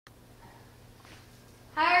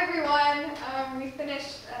Hi everyone. We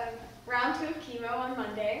finished round 2 of chemo on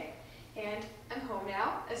Monday, and I'm home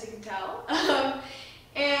now, as you can tell.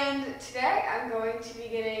 And today I'm going to be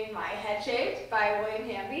getting my head shaved by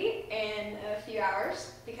Hamby in a few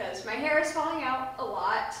hours because my hair is falling out a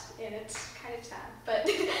lot and it's kind of sad. But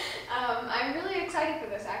I'm really excited for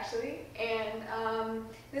this actually. And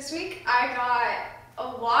this week I got a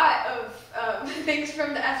lot of things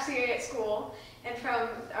from the FCA at school and from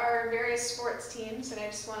our various sports teams, and I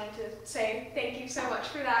just wanted to say thank you so much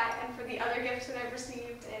for that and for the other gifts that I've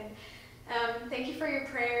received, and thank you for your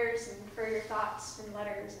prayers and for your thoughts and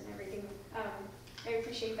letters and everything. I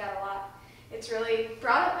appreciate that a lot. It's really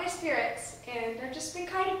brought up my spirits, and I've just been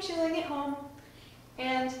kind of chilling at home,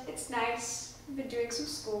 and it's nice. I've been doing some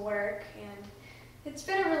schoolwork, and it's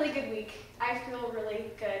been a really good week. I feel really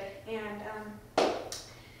good, and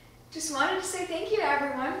just wanted to say thank you to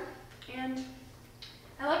everyone, and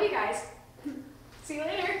I love you guys. See you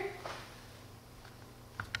later.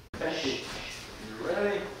 Thank you. You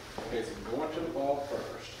ready? Okay, so going to the ball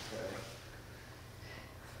first. Okay.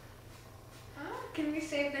 Can we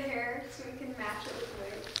save the hair so we can match it with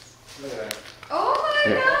wigs? Look at that. Oh my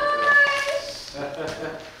gosh!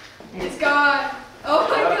 It's gone. Oh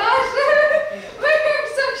my gosh! My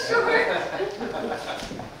hair's so short.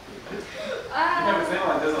 You haven't seen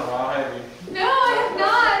one this in a while, have you? No, I have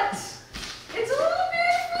not. It's a little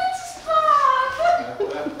Mary Frances Bob.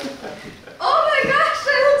 Oh my gosh,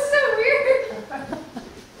 I look so weird.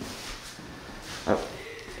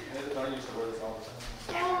 I used to wear this all the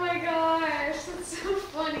time. Oh my gosh, that's so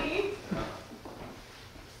funny.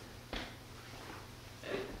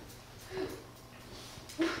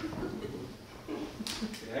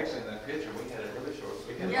 Actually, in that picture, we had it really short. So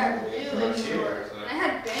we had Yeah, it really right short. here, so. I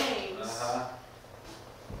had bangs. Uh-huh.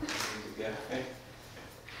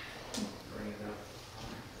 Bring it up.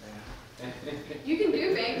 You can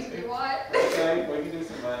do bangs if you want. Okay, we can do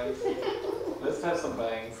some bangs. Let's have some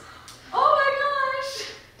bangs. Oh my gosh!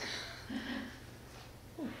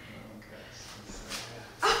 Okay,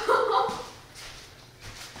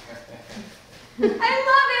 I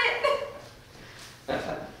love it!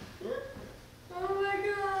 Oh my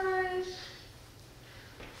gosh.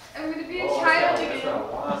 I'm gonna be a child again.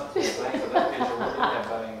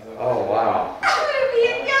 Oh, wow. I'm gonna be a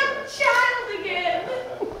young child again.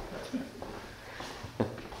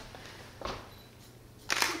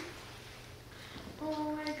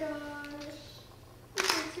 Oh my gosh. This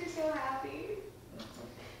makes me so happy.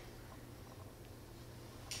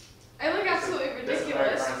 I look absolutely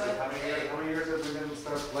ridiculous. But How many years have we been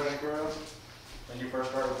start letting it grow? When you first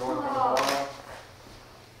started growing from the Oh. ball?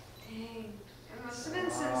 Dang. It must have been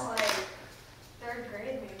since like 3rd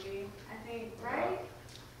grade maybe, I think, right?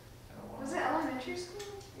 Was it elementary school?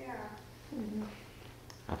 Yeah.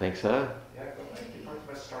 I think so. Yeah, but like, you pretty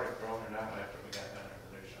much started growing it out after we got done at the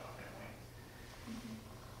new shop, didn't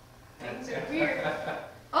we? Things are weird.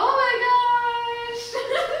 Oh my gosh!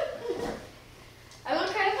 I look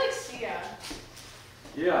kind of like Sia.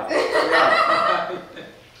 Yeah. Yeah.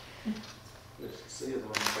 See the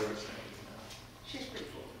one first thing, She's pretty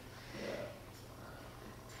cool. Yeah.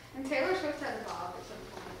 And Taylor Swift had a bob at some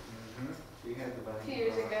point. Mm-hmm. She had the bangs. A few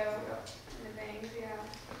years ago. Yeah. And the bangs, yeah.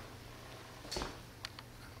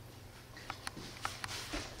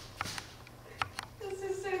 This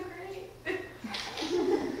is so great.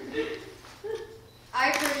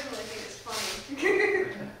 I personally think it's funny.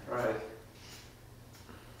 Right.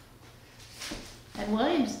 And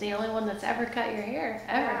William's the only one that's ever cut your hair,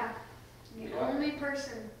 ever. Yeah. The Yeah. only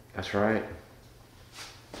person. That's right.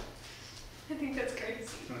 I think that's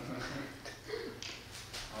crazy. Okay,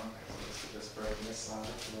 so let's just break this side up a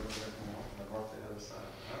little bit and then work the other side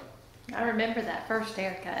up. I remember that first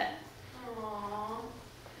haircut. Aww.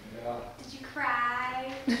 Yeah. Did you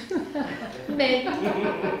cry? Maybe.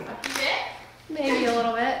 Bit? Maybe a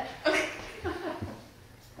little bit. I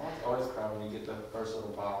always cry when you get the first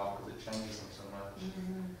little bob because it changes them so much.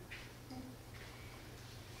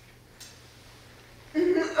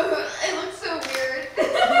 It looks so weird.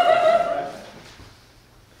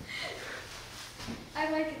 I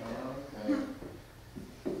like it though.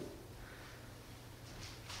 Okay.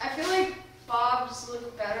 I feel like bobs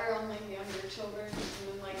look better on like younger children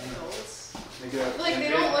than like adults. Like, they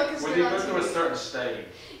don't look as when good you on go to a TV. certain stage,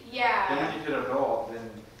 then Yeah. when you hit adult, then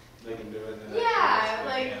they can do it. And then Yeah, they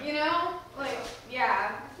like, can. you know? Like,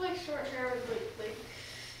 yeah. I feel like short hair was like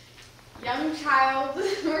young child.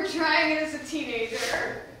 We're trying it as a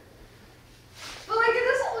teenager. But like, it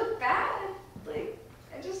doesn't look bad. Like,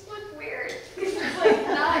 I just look weird. Because it's like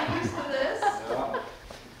not used to this. Yeah.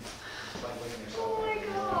 It's like looking yourself Oh my in the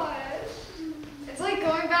mirror. gosh. It's like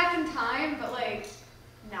going back in time, but like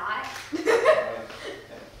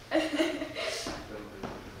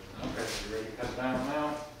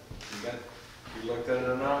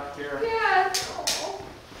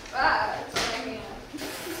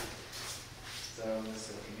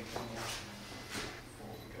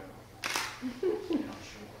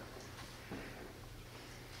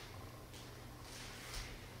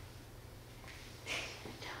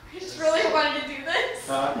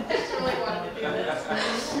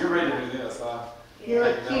You're ready to do this, huh? You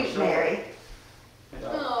look cute, Mary. Yeah.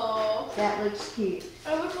 Oh, That looks cute.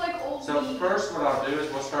 I look like old So me. first what I'll do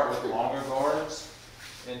is we'll start with longer guards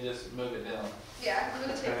and just move it down. Yeah, I'm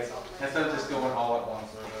gonna take Okay? this off. Instead of just going all at once.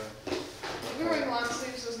 Maybe wearing long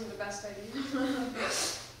sleeves wasn't the best idea.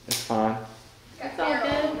 It's fine. Got It's all hair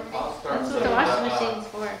good. over me. I'll start That's with what the washing machine's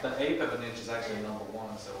for. the eighth of an inch is actually number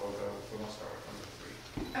one, so we're gonna start with number three.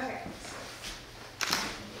 Okay,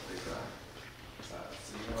 So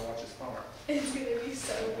you're gonna watch this part. it's gonna be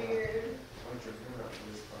so weird. Watch your finger up to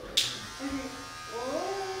this part right here. Okay.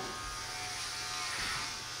 Whoa.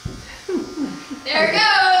 There it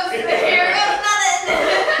goes! Here goes nothing!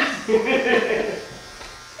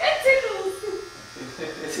 It tickles!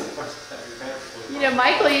 It's the first time your pants will- You know,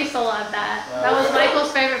 Michael used to love that. That was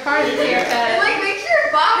Michael's favorite part of his It haircut. like makes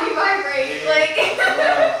your body vibrate. Like,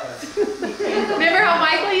 Remember how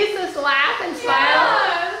Michael used to laugh and smile?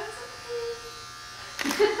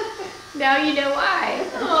 yeah. Now you know why.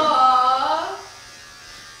 Aww.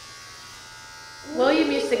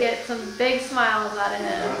 William used to get some big smiles out of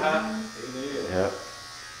him. It is. Yep.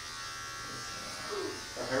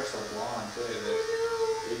 Her hair's so blonde too,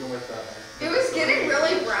 that even with that. It was getting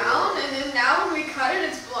really brown, and then now when we cut it,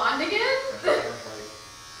 it's blonde again.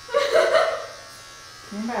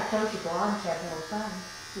 Remember I told you blondes have more fun.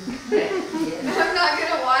 I'm not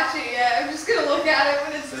gonna watch it yet. I'm just gonna look at it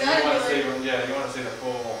when it's So done. you want to and see, be like, yeah, you want to see the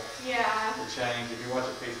full yeah. the change. If you watch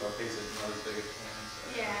it piece by piece, it's not as big a change.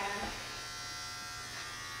 So. Yeah.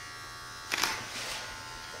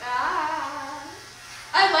 Ah.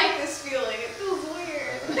 I like this feeling. It feels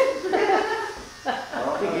weird.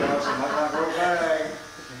 Oh my gosh, it might not grow back.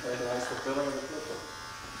 It likes the feeling of the clipper.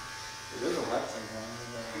 It is a waxing one.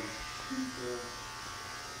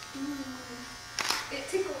 It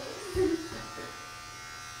tickles.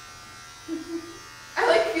 I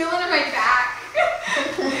like feeling in my back.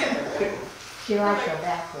 She likes her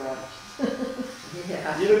back rubs.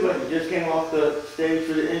 Yeah. You look like you just came off the stage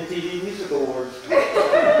for the MTV Music Awards.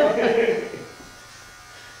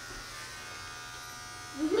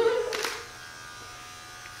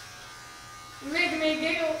 Making me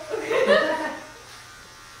giggle.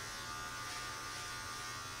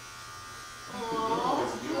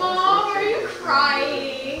 Aww. Mom, are you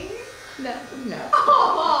crying? No. No.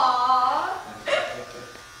 Aww.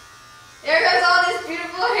 There goes all this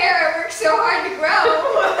beautiful hair I worked so hard to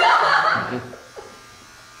grow.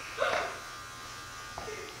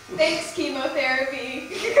 Thanks, chemotherapy.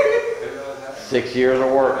 6 years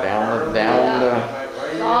of work down It's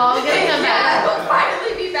all gonna come Yeah, back. it'll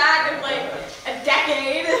finally be back in like a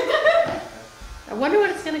decade. I wonder what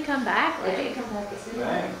it's gonna come back They like. can come back as soon.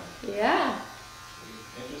 Dang. Yeah.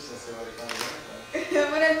 Interesting to see what it comes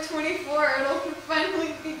in. When I'm 24, it'll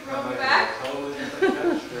finally be grown back. Totally different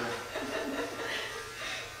texture.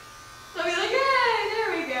 I'll be like, hey,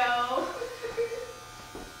 there we go.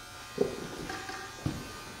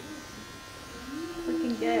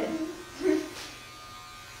 Looking good.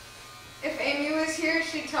 If Amy was here,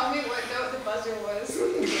 she'd tell me what note the buzzer was.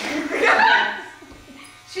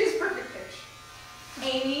 She's perfect pitch.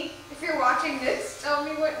 Amy, if you're watching this, tell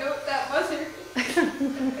me what note that buzzer is.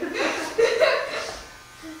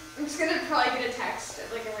 I'm just gonna probably get a text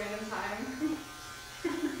at like a random time.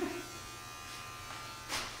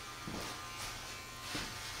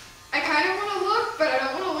 I kind of want to look, but I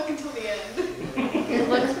don't want to look until the end. It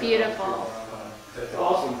looks beautiful. That's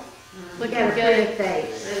awesome. You Looking got a pretty good.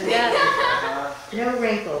 face. Yeah. No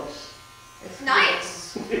wrinkles. It's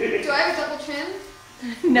Nice. Do I have a double chin?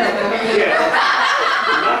 No.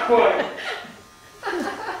 Yeah. Not quite.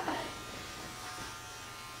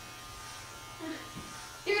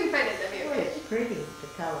 Even if I did, that'd be Boy, okay. it's pretty, the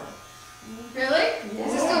color. Really?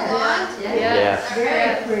 Is it still blonde? Yeah. Yes.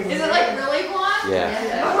 Very pretty. Is it like really blonde?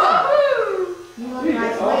 Yeah. Woohoo! You look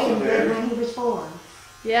like William did when he was born.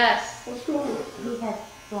 Yes. What's going on? He had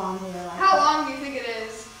blonde hair like How that. long do you think it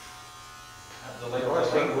is? The late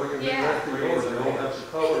one, Yeah. yours and all that's the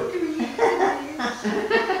color.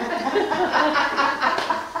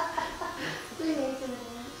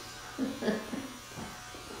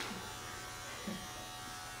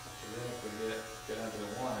 Get under the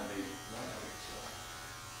one and be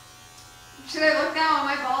Should I look now? Am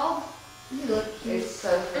I bald? You look cute.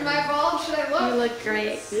 Am I bald? Should I You look? look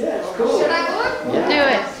great. Yeah, it's cool. Should I look? Do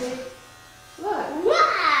it. Look.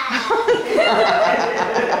 Wow!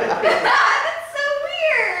 That's so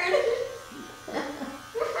weird!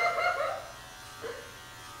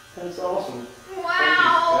 That's awesome.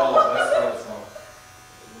 Wow! That's what it's on.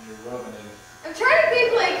 When you're rubbing it. I'm trying to think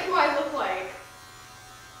like who I look like.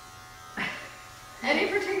 Any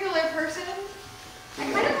particular person? I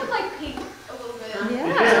kind of look like Pink a little bit.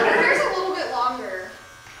 Yeah.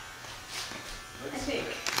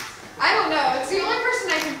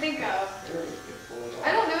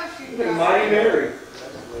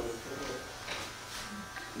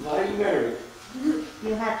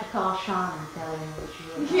 and tell him what you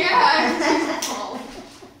were. Yeah, she's bald.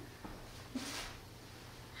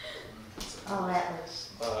 Oh, that was,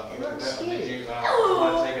 it looks Did cute. you, Oh.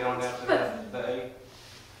 want to take it on down to the 8?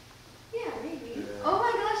 Yeah, maybe. Yeah. Oh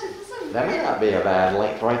my gosh, it's so That may weird. not be a bad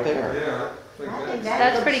length right there. Yeah. I think that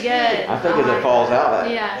That's looks pretty cute. good. I think as it falls out,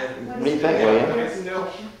 that, Yeah. what do you think, William? It's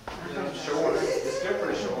still, short, it's still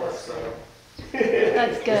pretty short, so.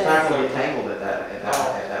 That's It's good. not gonna be tangled at that length.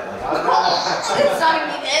 It's not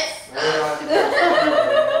gonna be this.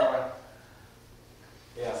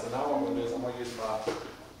 Yeah, so now what I'm gonna do is I'm gonna use my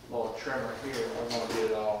little trimmer here, I'm gonna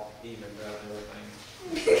get it all evened out and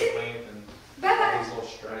everything. Length and Bye-bye. these little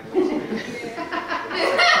stragglers here.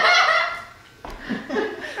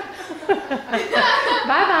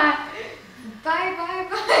 Bye-bye. Bye, bye,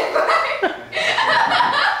 bye, bye.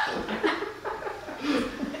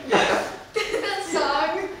 That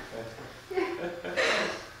song.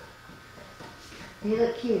 You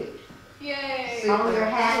look cute. Yay. All your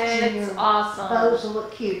hats and It's your awesome. bows will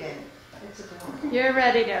look cute in it. It's adorable. You're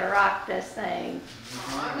ready to rock this thing.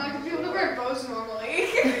 I'm not gonna be able to wear bows normally.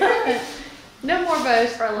 No more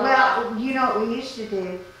bows for a little while. Well, you know what we used to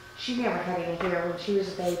do? She never had any hair when she was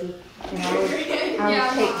a baby. And I would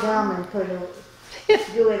Yeah, take Mom. gum and put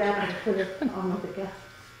it, do it up and put it on with the gum.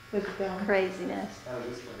 With the gum. Craziness. How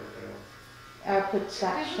does this one work I put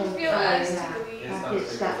scotch It tape. doesn't feel Oh, as yeah. tickly. It's I not put as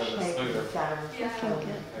scotch thick as tape smoother. and got them. Yeah. filled in.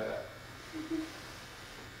 out?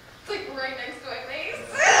 It's like right next to my face.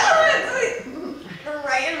 It's like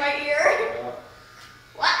right in my ear.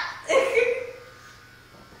 What?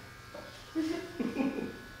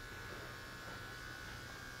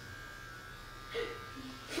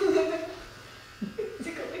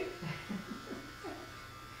 Tickly.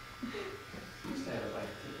 Used to have it like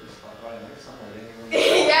a tickle spot right in there somewhere, didn't you?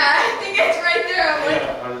 Yeah, I think it's right there. I'm like,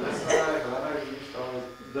 Yeah, on this side, but I know you used to always.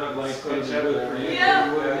 That length Switch is up good there. for you.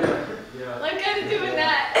 Yeah. Yeah. I'm kind of doing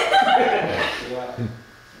that. Yeah.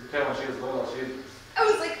 You tell when she was little, she'd I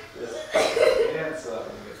was like, dance up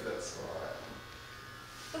and get to that spot.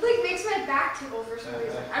 it like makes my back tickle for some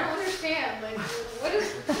reason. I don't understand. Like, what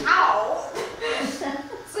is, how?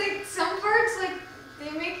 It's like some parts, like,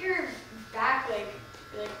 they make your back like,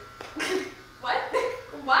 what?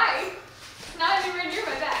 Why? It's not anywhere near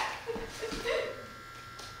my back.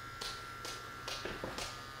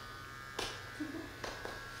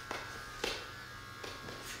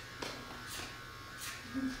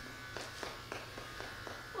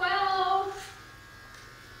 Well,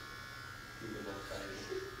 You could look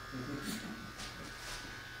crazy.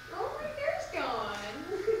 oh, my hair's gone.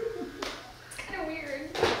 It's kind of weird.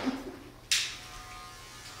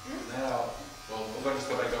 Now, well, we're gonna just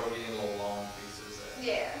go back over getting little long pieces that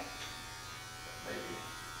Yeah.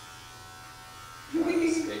 maybe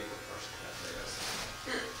escape the first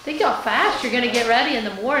cut there. Think how fast you're gonna get ready in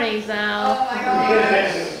the mornings Oh now. my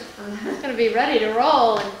gosh. It's gonna be ready to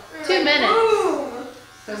roll in We're 2 like, minutes. Boom.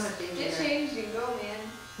 So much Get changed and go, man.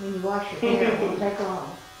 When you wash your hair, it won't take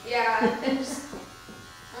long. Yeah, and just,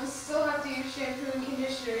 I'll still have to use shampoo and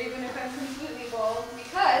conditioner even if I'm completely bald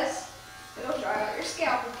because it'll dry out your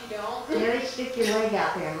scalp if you don't. Really stick your leg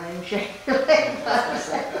out there and let him shake your leg.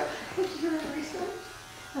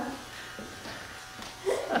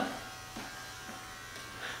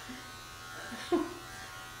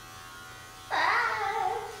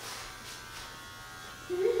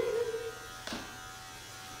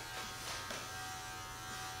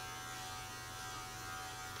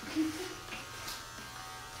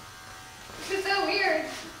 It's so weird.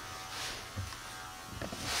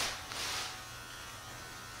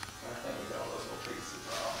 I think we got all those little pieces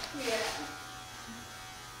off. Yeah.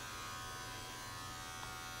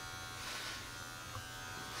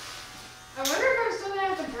 I wonder if I'm still gonna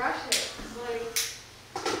have to brush it. 'Cause, like,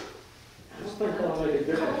 I don't think that'll make a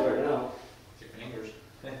difference right now. Your fingers.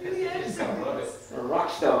 Yeah, Just gonna rub it. A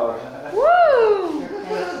rock star. Woo! Your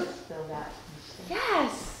face is still got some stuff.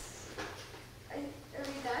 Yes! are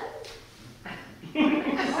we done?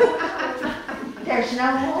 There's no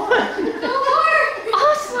more. No more!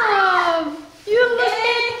 Awesome! You look Yay!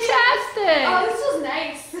 fantastic! Oh, this was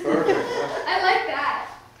nice. Perfect. I like that.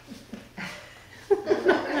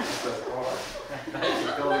 That's the part. Now you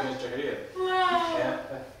feel it against your head. Wow. Yeah.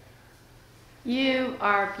 You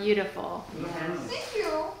are beautiful. Yes. Thank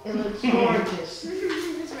you. It looks gorgeous.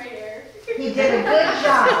 It's right here. He did a good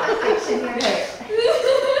job fixing your hair.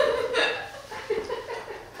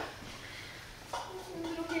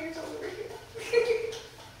 Little hairs all over here.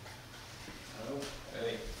 Oh,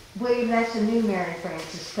 hey, William, that's a new Mary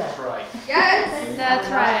Frances that's cut. right. Yes. That's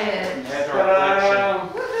right. Add to our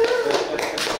collection. Woohoo.